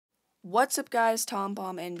What's up, guys? Tom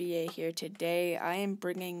Bomb NBA here. Today I am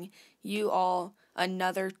bringing you all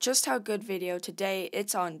another Just How Good video. Today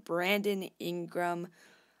it's on Brandon Ingram.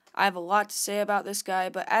 I have a lot to say about this guy,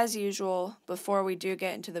 but as usual, before we do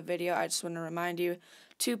get into the video, I just want to remind you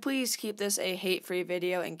to please keep this a hate-free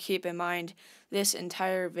video, and keep in mind this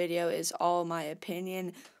entire video is all my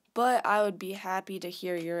opinion, but I would be happy to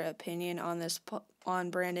hear your opinion on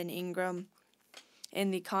Brandon Ingram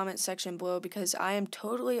in the comment section below, because I am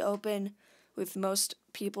totally open with most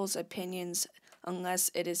people's opinions unless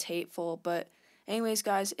it is hateful. But anyways,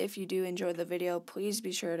 guys, if you do enjoy the video, please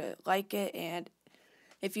be sure to like it, and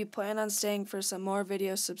if you plan on staying for some more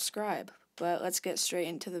videos, subscribe. But let's get straight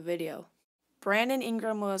into the video. Brandon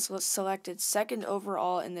Ingram was selected second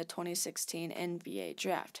overall in the 2016 NBA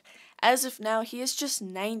draft. As of now, he is just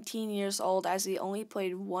 19 years old, as he only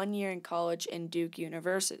played 1 year in college in Duke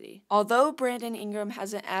University. Although Brandon Ingram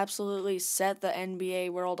hasn't absolutely set the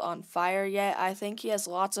NBA world on fire yet, I think he has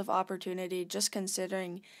lots of opportunity, just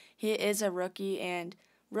considering he is a rookie, and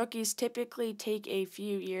rookies typically take a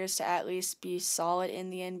few years to at least be solid in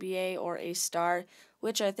the NBA or a star,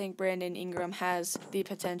 which I think Brandon Ingram has the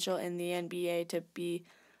potential in the NBA to be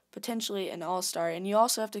potentially an all-star. And you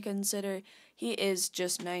also have to consider he is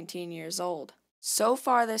just 19 years old. So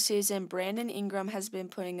far this season, Brandon Ingram has been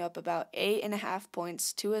putting up about 8.5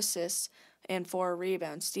 points, 2 assists, and 4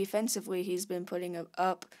 rebounds. Defensively, he's been putting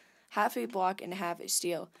up half a block and half a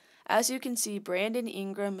steal. As you can see, Brandon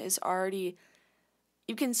Ingram is already...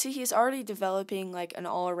 You can see he's already developing like an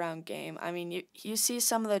all-around game. I mean, you see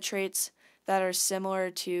some of the traits that are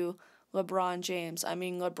similar to LeBron James. I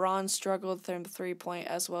mean, LeBron struggled from three-point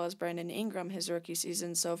as well as Brandon Ingram his rookie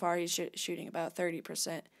season. So far, he's shooting about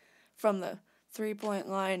 30% from the three-point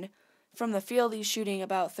line. From the field, he's shooting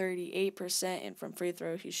about 38%, and from free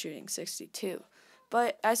throw, he's shooting 62%.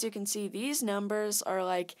 But as you can see, these numbers are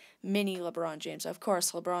like mini LeBron James. Of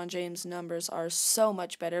course, LeBron James' numbers are so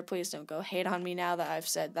much better. Please don't go hate on me now that I've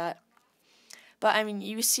said that. But, I mean,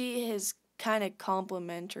 you see his kind of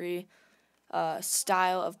complementary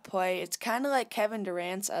style of play. It's kind of like Kevin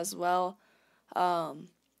Durant's as well.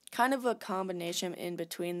 Kind of a combination in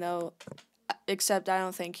between, though, except I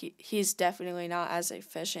don't think he's definitely not as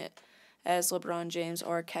efficient as LeBron James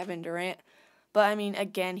or Kevin Durant. But, I mean,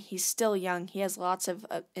 again, he's still young. He has lots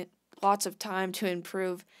of time to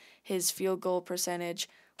improve his field goal percentage,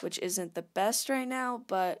 which isn't the best right now,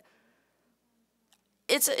 but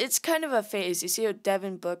it's kind of a phase. You see with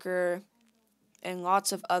Devin Booker and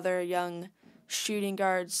lots of other young shooting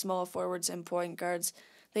guards, small forwards, and point guards,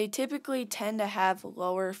 they typically tend to have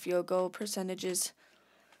lower field goal percentages,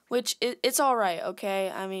 which it's all right, okay?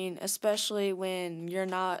 I mean, especially when you're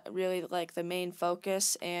not really like the main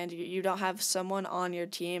focus and you don't have someone on your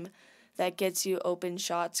team that gets you open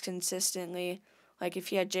shots consistently. Like if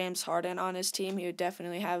he had James Harden on his team, he would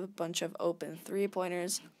definitely have a bunch of open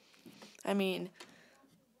three-pointers. I mean,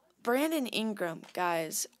 Brandon Ingram,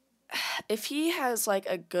 guys, if he has like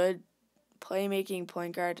a good playmaking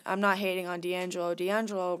point guard, I'm not hating on D'Angelo.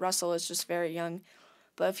 D'Angelo Russell is just very young.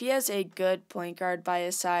 But if he has a good point guard by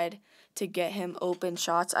his side to get him open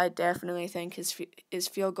shots, I definitely think his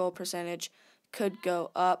field goal percentage could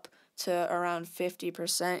go up to around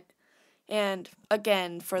 50%. And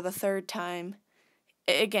again, for the third time,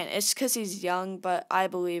 again, it's because he's young, but I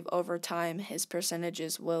believe over time his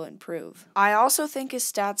percentages will improve. I also think his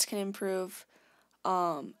stats can improve.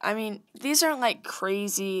 I mean, these aren't like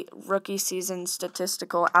crazy rookie season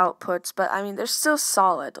statistical outputs, but I mean, they're still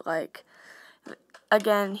solid. Like,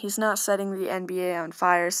 again, he's not setting the NBA on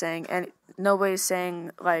fire, and nobody's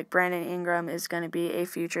saying like Brandon Ingram is going to be a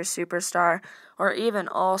future superstar or even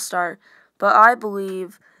all-star. But I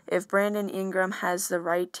believe if Brandon Ingram has the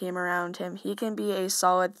right team around him, he can be a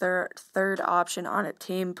solid third option on a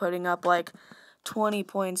team, putting up like 20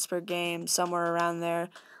 points per game, somewhere around there,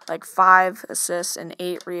 like 5 assists and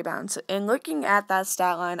 8 rebounds. And looking at that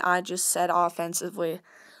stat line I just said offensively,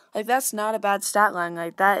 like, that's not a bad stat line.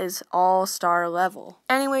 Like, that is all-star level.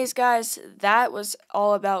 Anyways, guys, that was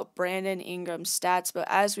all about Brandon Ingram's stats. But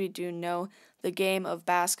as we do know, the game of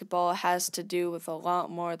basketball has to do with a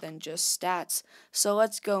lot more than just stats. So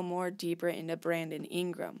let's go more deeper into Brandon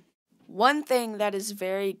Ingram. One thing that is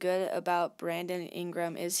very good about Brandon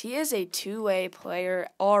Ingram is he is a two-way player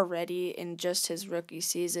already in just his rookie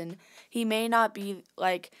season. He may not be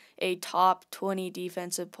like a top 20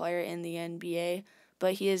 defensive player in the NBA,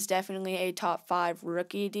 but he is definitely a top 5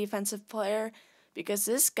 rookie defensive player, because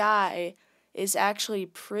this guy is actually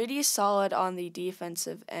pretty solid on the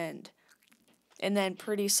defensive end, and then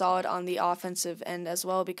pretty solid on the offensive end as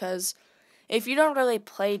well, because if you don't really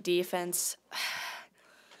play defense,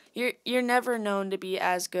 you're never known to be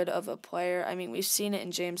as good of a player. I mean, we've seen it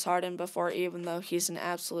in James Harden before, even though he's an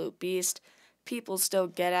absolute beast. People still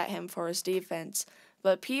get at him for his defense.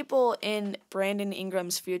 But people in Brandon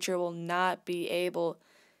Ingram's future will not be able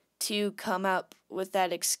to come up with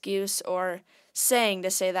that excuse or saying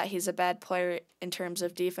to say that he's a bad player in terms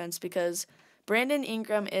of defense, because Brandon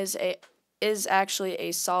Ingram is actually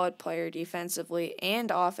a solid player defensively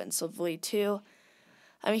and offensively too.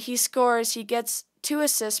 I mean, he scores, he gets 2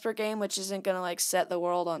 assists per game, which isn't going to like set the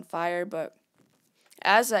world on fire, but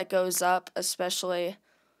as that goes up, especially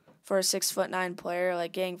for a 6'9" player,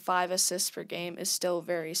 like getting 5 assists per game is still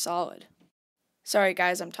very solid. Sorry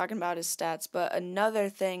guys, I'm talking about his stats, but another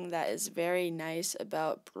thing that is very nice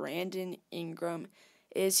about Brandon Ingram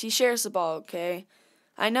is he shares the ball, okay?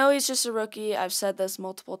 I know he's just a rookie. I've said this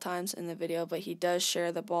multiple times in the video, but he does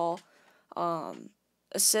share the ball.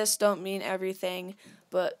 Assists don't mean everything,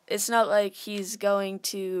 but it's not like he's going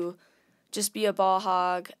to just be a ball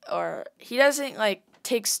hog, or he doesn't like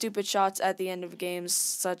take stupid shots at the end of games,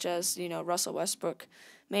 such as, Russell Westbrook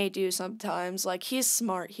may do sometimes. Like, he's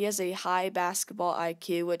smart. He has a high basketball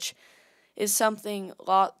IQ, which is something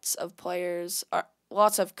lots of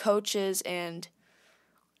coaches and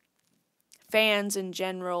fans in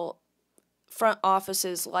general, front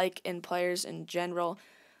offices like, and players in general.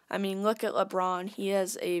 I mean, look at LeBron. He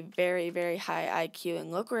has a very, very high IQ,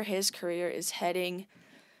 and look where his career is heading.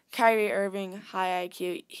 Kyrie Irving, high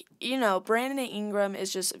IQ. Brandon Ingram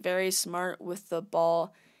is just very smart with the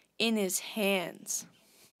ball in his hands.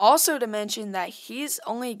 Also to mention that he's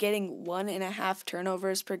only getting 1.5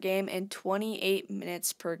 turnovers per game and 28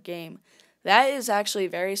 minutes per game. That is actually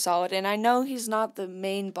very solid, and I know he's not the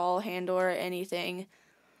main ball handler or anything,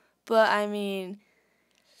 but I mean,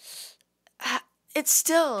 it's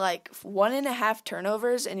still like 1.5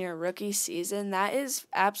 turnovers in your rookie season. That is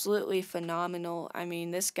absolutely phenomenal. I mean,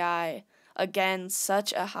 this guy, again,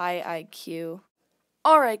 such a high IQ.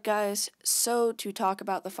 Alright guys, so to talk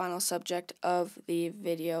about the final subject of the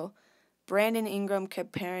video, Brandon Ingram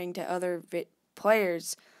comparing to other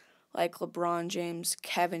players like LeBron James,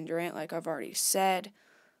 Kevin Durant, like I've already said,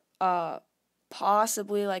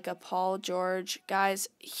 possibly like a Paul George. Guys,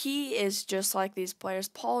 he is just like these players.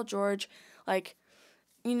 Paul George, like,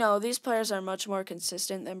 these players are much more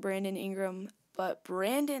consistent than Brandon Ingram, but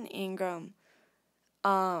Brandon Ingram,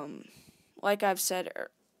 like I've said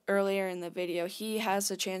earlier in the video, he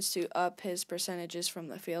has a chance to up his percentages from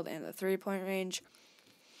the field and the three-point range,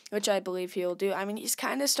 which I believe he'll do. I mean, he's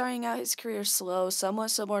kind of starting out his career slow,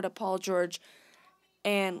 somewhat similar to Paul George,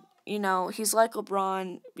 and, he's like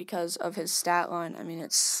LeBron because of his stat line. I mean,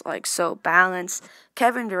 it's, like, so balanced.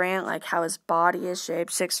 Kevin Durant, like, how his body is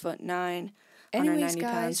shaped, 6'9", 190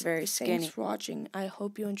 pounds, very skinny. Thanks for watching. I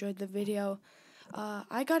hope you enjoyed the video.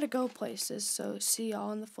 I gotta go places, so see y'all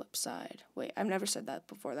on the flip side. Wait, I've never said that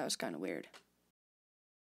before. That was kind of weird.